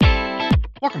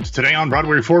welcome to Today on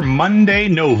Broadway for Monday,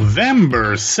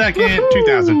 November 2nd,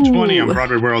 2020. I'm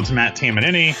Broadway World's Matt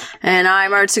Tamanini. And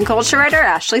I'm arts and culture writer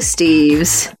Ashley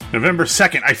Steves. November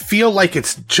 2nd. I feel like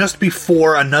it's just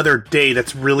before another day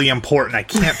that's really important. I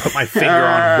can't put my finger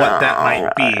on what that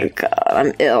might be. Oh, God,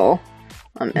 I'm ill.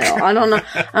 I don't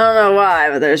know why,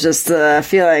 but there's just a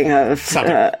feeling of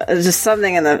just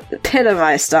something in the pit of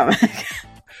my stomach.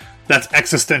 That's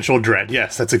existential dread.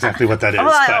 Yes, that's exactly what that is. Well,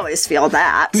 I always feel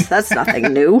that. That's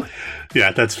nothing new.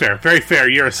 Yeah, that's fair. Very fair.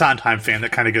 You're a Sondheim fan.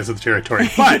 That kind of goes with the territory.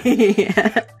 But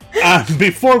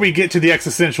before we get to the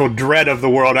existential dread of the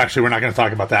world, actually, we're not going to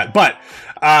talk about that. But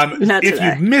if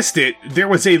you've missed it, there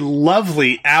was a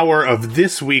lovely hour of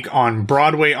This Week on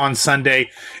Broadway on Sunday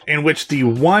in which the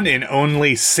one and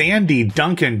only Sandy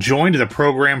Duncan joined the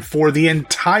program for the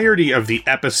entirety of the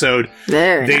episode.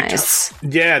 Very nice.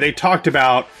 They talked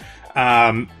about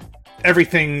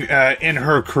everything in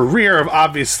her career, of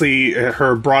obviously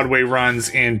her Broadway runs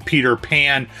in Peter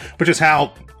Pan, which is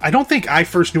how I don't think I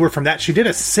first knew her from that. She did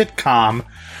a sitcom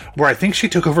where I think she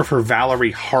took over for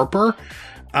Valerie Harper.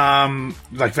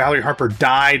 Like Valerie Harper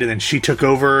died and then she took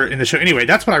over in the show. Anyway,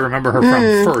 that's what I remember her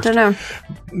from first. Don't know.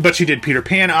 But she did Peter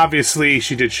Pan, obviously.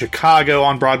 She did Chicago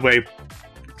on Broadway.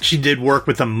 She did work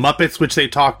with the Muppets, which they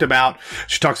talked about.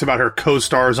 She talks about her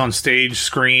co-stars on stage and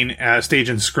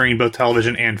screen, both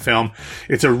television and film.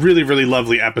 It's a really, really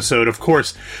lovely episode. Of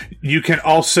course, you can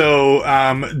also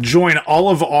join all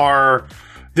of our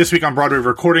This Week on Broadway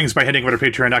recordings by heading over to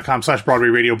patreon.com/Broadway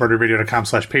Radio,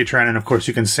 BroadwayRadio.com/Patreon. And of course,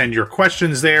 you can send your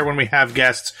questions there when we have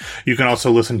guests. You can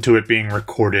also listen to it being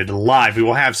recorded live. We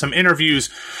will have some interviews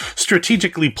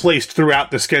strategically placed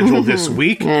throughout the schedule this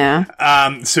week.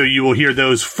 Yeah. So you will hear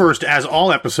those first, as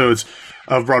all episodes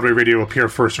of Broadway Radio appear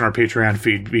first on our Patreon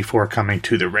feed before coming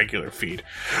to the regular feed.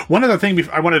 One other thing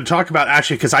I wanted to talk about,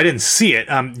 actually, because I didn't see it.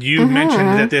 You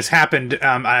mentioned that this happened,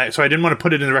 so I didn't want to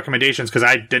put it in the recommendations because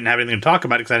I didn't have anything to talk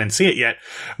about it because I didn't see it yet.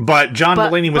 But John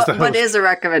Mulaney was the host. But is a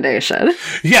recommendation.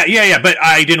 Yeah. But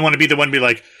I didn't want to be the one to be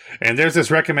like, and there's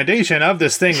this recommendation of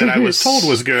this thing that I was told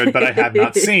was good, but I had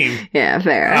not seen. Yeah,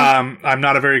 fair. I'm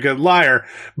not a very good liar.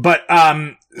 But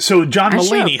so John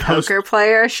Mulaney, a poker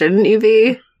player, shouldn't you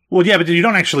be? Well, yeah, but you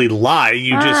don't actually lie.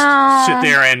 You just sit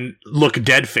there and look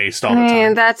dead-faced all the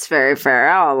time. That's very fair.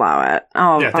 I'll allow it.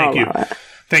 Thank you.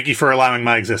 Thank you for allowing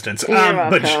my existence. You're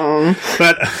welcome.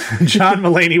 But John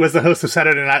Mulaney was the host of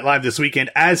Saturday Night Live this weekend,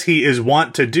 as he is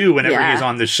wont to do whenever he's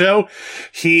on the show.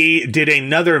 He did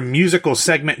another musical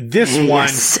segment, this one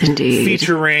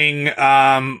featuring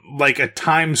like a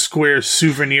Times Square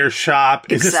souvenir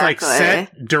shop. Is this like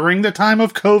set during the time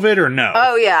of COVID or no?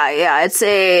 Oh yeah. It's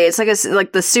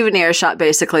like the souvenir shop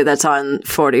basically that's on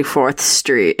 44th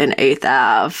Street and 8th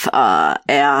Ave.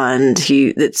 And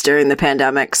it's during the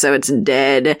pandemic, so it's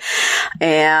dead.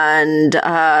 And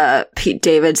Pete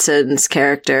Davidson's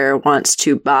character wants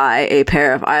to buy a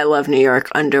pair of I Love New York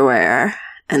underwear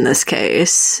in this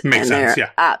case. Makes sense,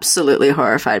 yeah. Absolutely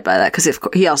horrified by that because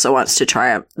he also wants to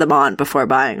try them on before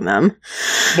buying them.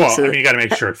 Well, you got to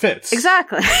make sure it fits.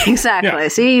 Exactly. Yeah.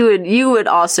 So you would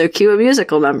also cue a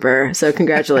musical number. So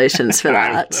congratulations for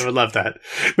that. I would love that.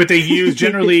 But they use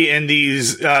generally in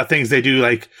these things they do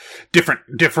like different.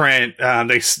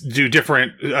 They do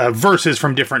different verses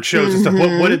from different shows and stuff.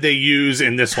 What did they use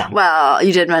in this one? Well,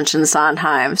 you did mention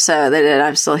Sondheim, so they did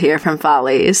I'm Still Here from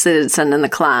Follies. They did Send in the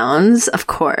Clowns, of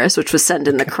course, which was Send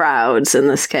in the Crowds in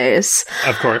this case.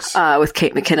 Of course. With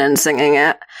Kate McKinnon singing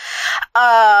it.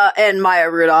 And Maya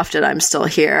Rudolph did I'm Still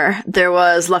Here. There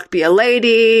was Luck Be a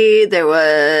Lady. There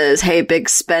was Hey Big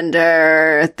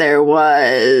Spender. There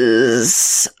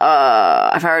was,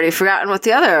 I've already forgotten what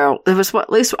the other, there was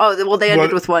they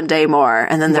ended with One Day More,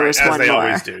 and then there was one more.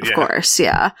 Always do, of course,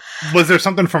 yeah. Was there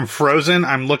something from Frozen?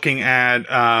 I'm looking at,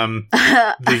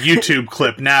 the YouTube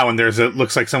clip now, and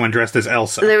looks like someone dressed as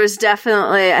Elsa. There was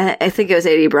definitely, I think it was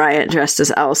A.D. Bryant dressed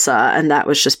as Elsa, and that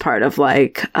was just part of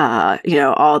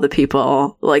all the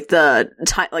people, like the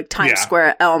Times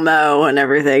Square Elmo and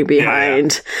everything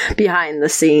behind the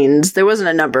scenes. There wasn't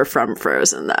a number from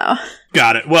Frozen though.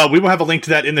 Got it. Well, we will have a link to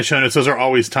that in the show notes. Those are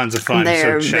always tons of fun,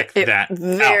 so check that out.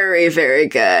 Very, very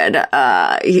good.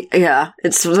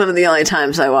 It's one of the only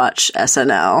times I watch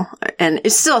SNL. And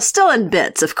it's still in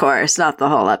bits, of course, not the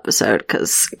whole episode,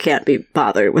 because I can't be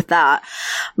bothered with that.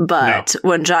 But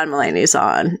when John Mulaney's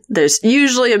on, there's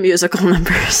usually a musical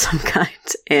number of some kind,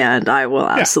 and I will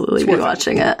absolutely be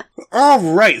watching it. All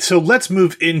right, so let's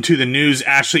move into the news,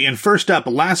 Ashley. And first up,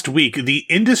 last week, the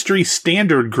Industry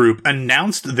Standard Group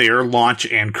announced their launch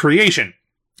and creation.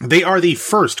 They are the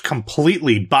first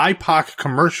completely BIPOC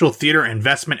commercial theater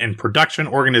investment and production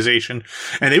organization,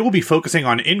 and they will be focusing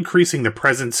on increasing the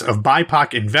presence of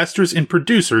BIPOC investors and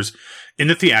producers in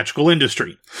the theatrical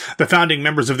industry. The founding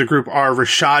members of the group are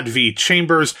Rashad V.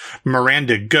 Chambers,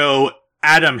 Miranda Go,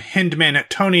 Adam Hindman,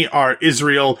 Tony R.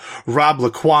 Israel, Rob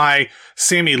LaQuai,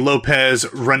 Sammy Lopez,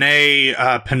 Renee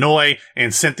Pinoy,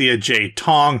 and Cynthia J.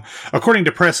 Tong. According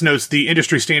to press notes, the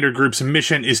Industry Standard Group's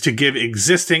mission is to give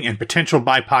existing and potential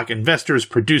BIPOC investors,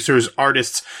 producers,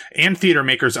 artists, and theater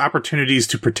makers opportunities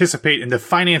to participate in the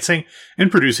financing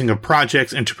and producing of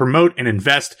projects and to promote and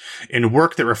invest in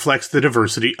work that reflects the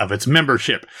diversity of its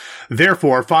membership.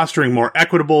 Therefore, fostering more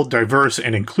equitable, diverse,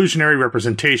 and inclusionary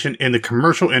representation in the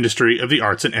commercial industry of the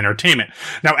arts and entertainment.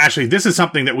 Now, Ashley, this is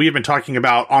something that we have been talking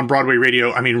about on Broadway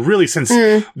radio, I mean, really since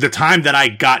the time that I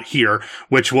got here,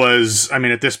 which was, I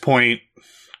mean, at this point,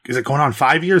 is it going on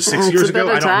 5 years, 6 years ago?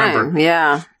 I don't remember.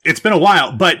 Yeah. It's been a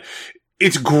while, but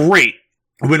it's great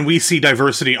when we see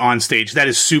diversity on stage. That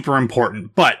is super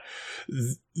important. But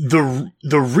the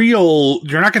real,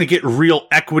 you're not going to get real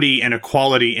equity and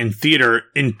equality in theater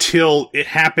until it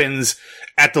happens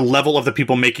at the level of the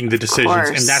people making the decisions.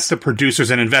 And that's the producers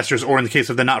and investors, or in the case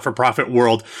of the not-for-profit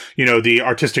world, you know, the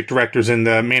artistic directors and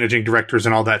the managing directors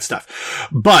and all that stuff.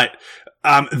 But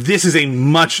this is a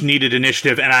much needed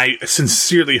initiative, and I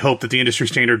sincerely hope that the Industry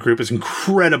Standard Group is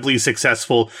incredibly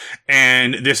successful,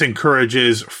 and this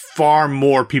encourages far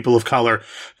more people of color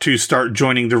to start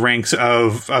joining the ranks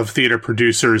of theater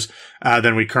producers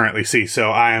than we currently see. So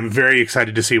I am very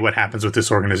excited to see what happens with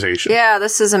this organization. Yeah,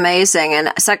 this is amazing.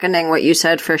 And seconding what you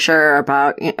said for sure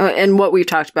about, you know, and what we've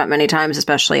talked about many times,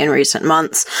 especially in recent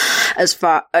months, as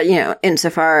far,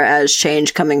 insofar as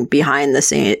change coming behind the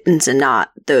scenes and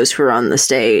not those who are on the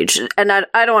stage. And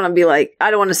I don't want to be like,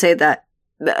 I don't want to say that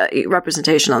the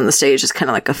representation on the stage is kind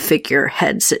of like a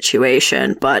figurehead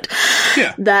situation, but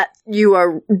that you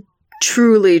are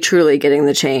truly getting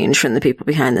the change from the people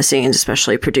behind the scenes,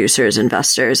 especially producers,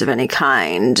 investors of any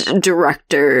kind,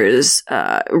 directors,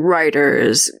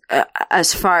 writers,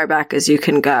 as far back as you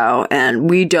can go. And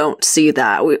we don't see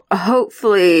that.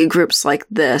 Hopefully groups like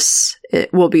this,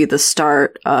 it will be the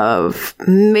start of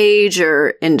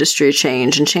major industry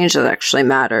change, and change that actually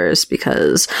matters,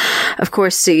 because of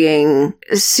course seeing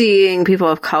people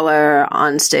of color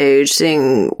on stage,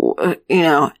 seeing, you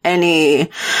know, any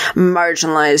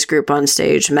marginalized group on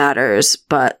stage matters,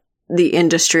 but the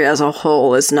industry as a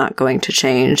whole is not going to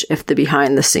change if the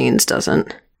behind the scenes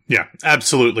doesn't. Yeah,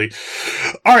 absolutely.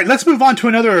 All right, let's move on to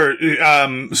another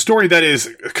story that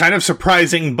is kind of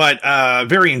surprising, but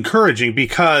very encouraging,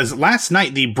 because last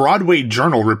night the Broadway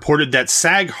Journal reported that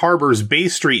Sag Harbor's Bay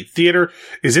Street Theater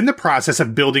is in the process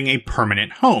of building a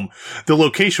permanent home. The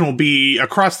location will be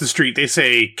across the street, they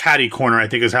say catty corner, I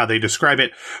think is how they describe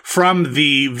it, from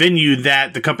the venue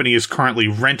that the company is currently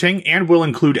renting, and will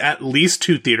include at least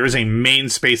 2 theaters, a main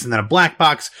space and then a black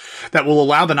box, that will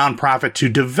allow the nonprofit to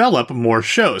develop more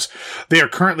shows. They are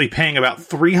currently paying about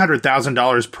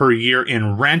 $300,000 per year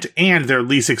in rent, and their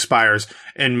lease expires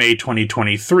in May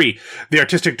 2023. The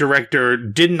artistic director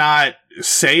did not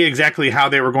say exactly how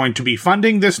they were going to be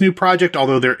funding this new project,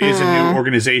 although there is a new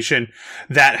organization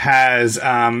that has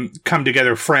come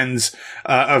together, Friends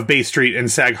of Bay Street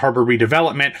and Sag Harbor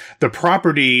Redevelopment. The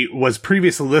property was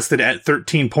previously listed at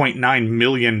 $13.9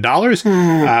 million.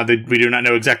 We do not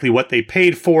know exactly what they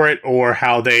paid for it or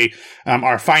how they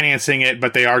are financing it,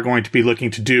 but they are going to be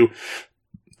looking to do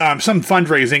some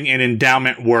fundraising and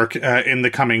endowment work in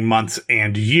the coming months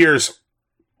and years.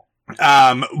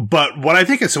 But what I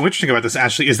think is so interesting about this,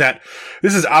 Ashley, is that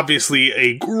this is obviously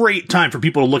a great time for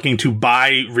people looking to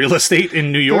buy real estate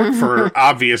in New York for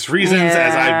obvious reasons.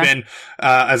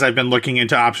 As I've been looking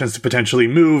into options to potentially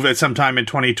move at some time in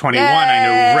 2021.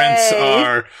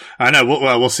 Yay! I know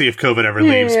we'll see if COVID ever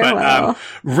leaves, but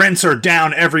rents are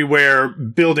down everywhere.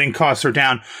 Building costs are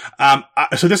down.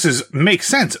 So this makes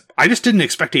sense. I just didn't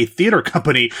expect a theater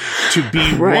company to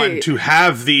be one to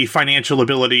have the financial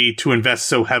ability to invest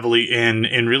so heavily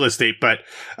in real estate, but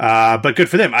good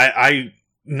for them. I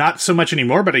not so much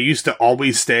anymore, but I used to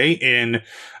always stay in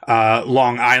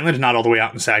Long Island, not all the way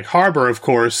out in Sag Harbor, of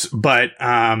course, but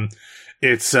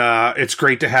it's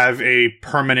great to have a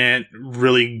permanent,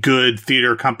 really good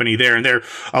theater company there, and they're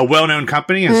a well-known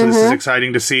company, and so this is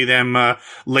exciting to see them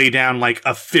lay down like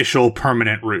official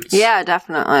permanent roots. Yeah,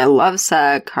 definitely. I love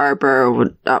Sag Harbor.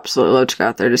 Would absolutely love to go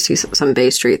out there to see some Bay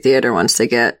Street theater once they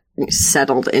get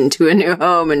settled into a new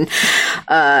home and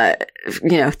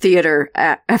theater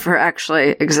ever actually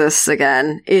exists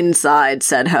again inside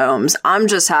said homes. I'm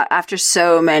just after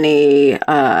so many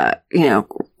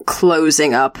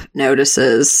closing up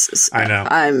notices. I know.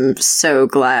 I'm so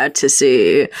glad to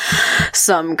see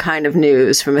some kind of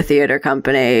news from a theater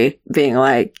company being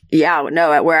like, yeah,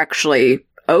 no, we're actually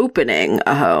opening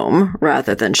a home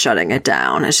rather than shutting it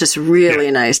down. It's just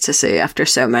really nice to see after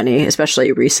so many,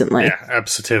 especially recently. Yeah,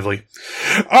 absolutely.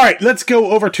 All right, let's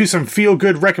go over to some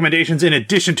feel-good recommendations in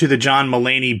addition to the John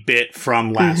Mulaney bit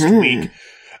from last week.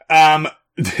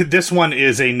 This one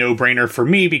is a no-brainer for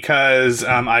me because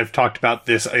I've talked about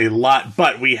this a lot,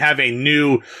 but we have a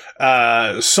new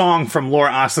song from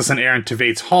Laura Ostis and Aaron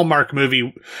Tveit's Hallmark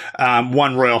movie,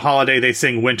 One Royal Holiday. They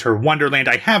sing Winter Wonderland.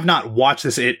 I have not watched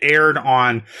this. It aired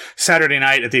on Saturday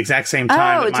night at the exact same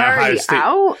time. Oh, it's already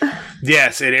out?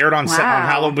 Yes, it aired on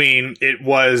Halloween. It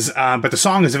was, but the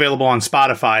song is available on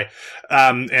Spotify.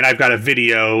 And I've got a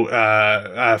video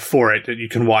for it that you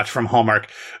can watch from Hallmark,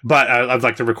 but of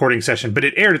like the recording session. But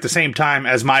it aired at the same time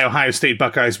as my Ohio State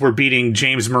Buckeyes were beating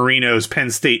James Marino's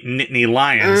Penn State Nittany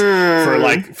Lions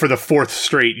for the fourth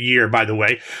straight year, by the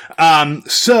way.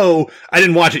 So I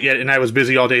didn't watch it yet, and I was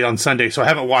busy all day on Sunday, so I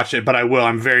haven't watched it, but I will.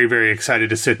 I'm very, very excited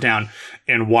to sit down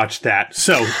and watch that.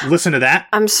 So listen to that.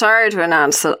 I'm sorry to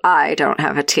announce that I don't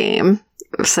have a team,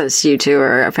 since you two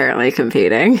are apparently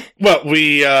competing. Well,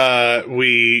 we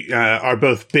are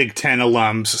both Big Ten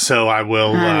alums, so I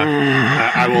will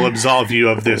absolve you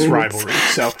of this rivalry.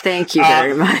 So thank you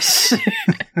very much.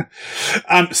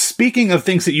 Speaking of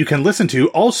things that you can listen to,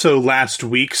 also last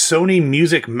week, Sony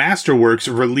Music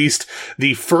Masterworks released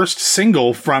the first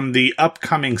single from the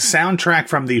upcoming soundtrack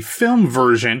from the film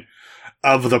version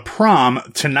of The Prom.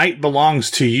 Tonight Belongs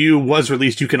to You was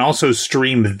released. You can also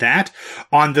stream that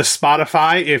on the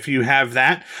Spotify if you have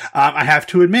that. I have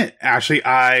to admit, Ashley,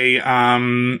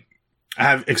 I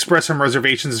have expressed some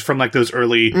reservations from like those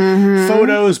early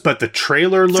photos, but the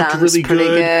trailer looked really pretty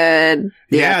good.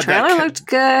 Yeah, trailer looked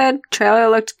good. Trailer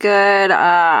looked good.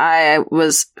 I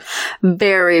was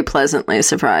very pleasantly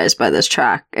surprised by this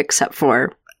track, except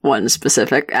for one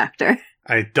specific actor.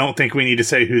 I don't think we need to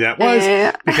say who that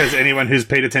was because anyone who's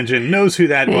paid attention knows who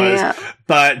that was.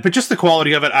 But just the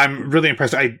quality of it, I'm really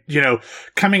impressed.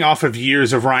 Coming off of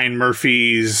years of Ryan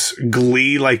Murphy's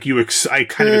Glee, like I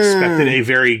kind of expected a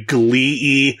very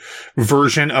Glee-y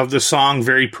version of the song,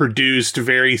 very produced,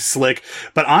 very slick.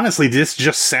 But honestly, this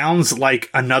just sounds like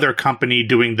another company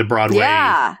doing the Broadway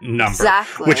number,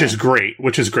 exactly. which is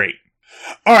great.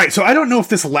 All right, so I don't know if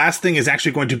this last thing is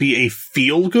actually going to be a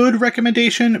feel-good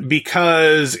recommendation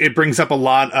because it brings up a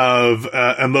lot of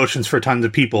emotions for tons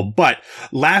of people. But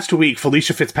last week,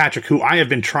 Felicia Fitzpatrick, who I have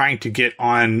been trying to get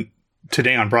on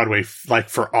today on Broadway like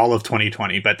for all of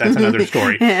 2020, but that's another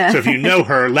story. So if you know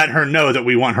her, let her know that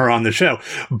we want her on the show.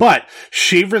 But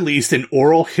she released an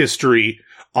oral history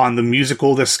on the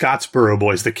musical The Scottsboro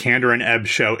Boys, the Candor and Ebb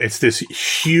show. It's this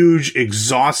huge,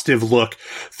 exhaustive look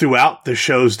throughout the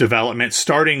show's development,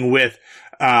 starting with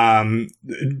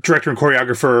director and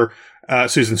choreographer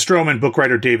Susan Stroman, book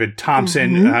writer David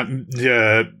Thompson,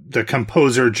 the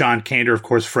composer John Candor, of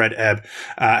course, Fred Ebb,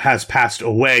 has passed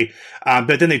away.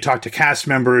 But then they talked to cast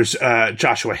members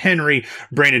Joshua Henry,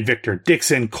 Brandon Victor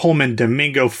Dixon, Coleman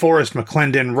Domingo, Forrest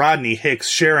McClendon, Rodney Hicks,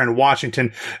 Sharon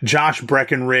Washington, Josh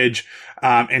Breckenridge,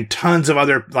 and tons of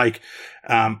other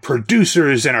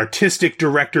producers and artistic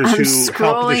directors who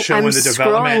helped the show in the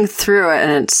development. I'm scrolling through it,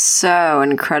 and it's so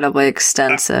incredibly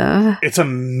extensive. It's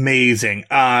amazing.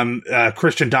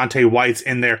 Christian Dante White's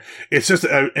in there. It's just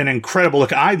an incredible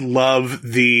look. I love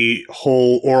the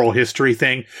whole oral history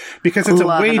thing because it's a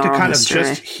way to kind of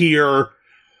just hear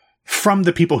from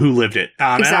the people who lived it.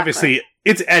 And obviously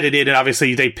it's edited, and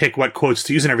obviously they pick what quotes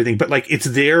to use and everything, but like it's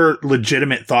their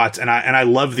legitimate thoughts, and I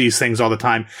love these things all the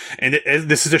time. And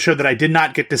this is a show that I did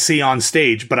not get to see on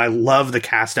stage, but I love the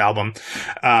cast album.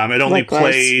 It only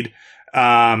played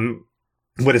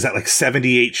what is that, like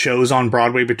 78 shows on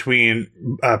Broadway between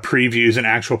previews and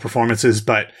actual performances,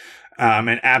 but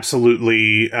an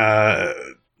absolutely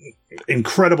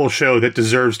incredible show that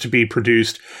deserves to be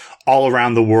produced all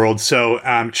around the world. So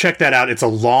check that out. It's a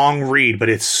long read, but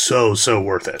it's so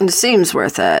worth it. It seems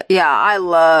worth it. Yeah, I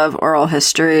love oral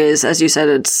histories. As you said,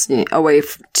 it's a way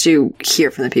to hear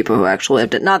from the people who actually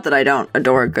lived it. Not that I don't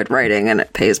adore good writing and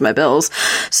it pays my bills.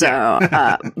 So,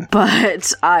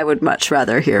 but I would much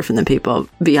rather hear from the people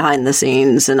behind the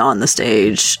scenes and on the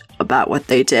stage about what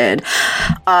they did. This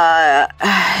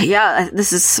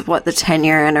is the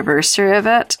 10-year anniversary of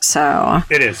it. So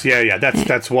it is. Yeah.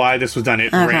 That's why this was done.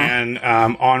 It ran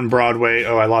on Broadway.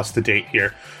 Oh, I lost the date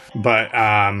here, but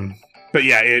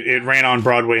yeah, it ran on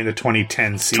Broadway in the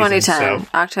 2010 season. 2010,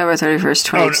 October 31st,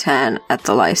 2010, at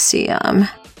the Lyceum.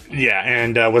 Yeah,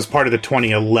 and was part of the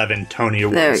 2011 Tony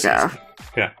Awards. There we go.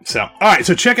 Yeah. So, all right.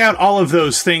 So check out all of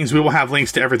those things. We will have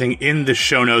links to everything in the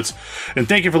show notes. And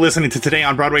thank you for listening to Today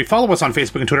on Broadway. Follow us on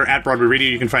Facebook and Twitter at Broadway Radio.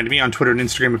 You can find me on Twitter and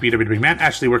Instagram at BWBMatt.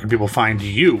 Ashley, where can people find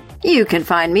you? You can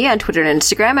find me on Twitter and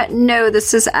Instagram at No,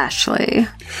 This Is Ashley.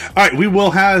 All right. We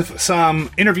will have some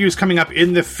interviews coming up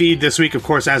in the feed this week. Of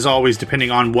course, as always,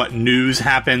 depending on what news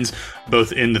happens,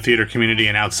 both in the theater community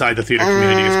and outside the theater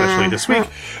community, especially this week,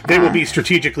 they will be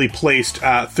strategically placed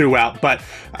throughout. But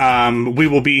we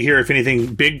will be here if anything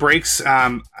big breaks.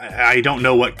 I don't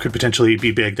know what could potentially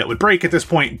be big that would break at this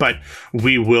point, but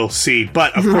we will see.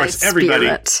 But of course, everybody,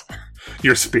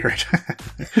 your spirit.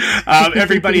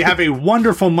 Everybody have a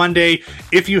wonderful Monday.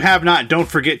 If you have not, don't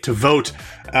forget to vote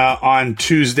on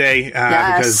Tuesday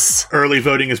because early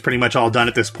voting is pretty much all done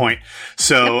at this point.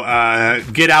 So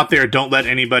get out there. Don't let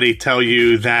anybody tell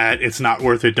you that it's not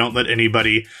worth it. Don't let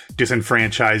anybody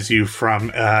disenfranchise you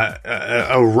from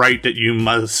a right that you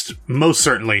most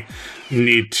certainly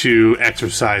need to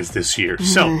exercise this year.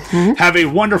 So have a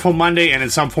wonderful Monday, and in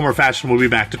some form or fashion, we'll be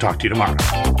back to talk to you tomorrow.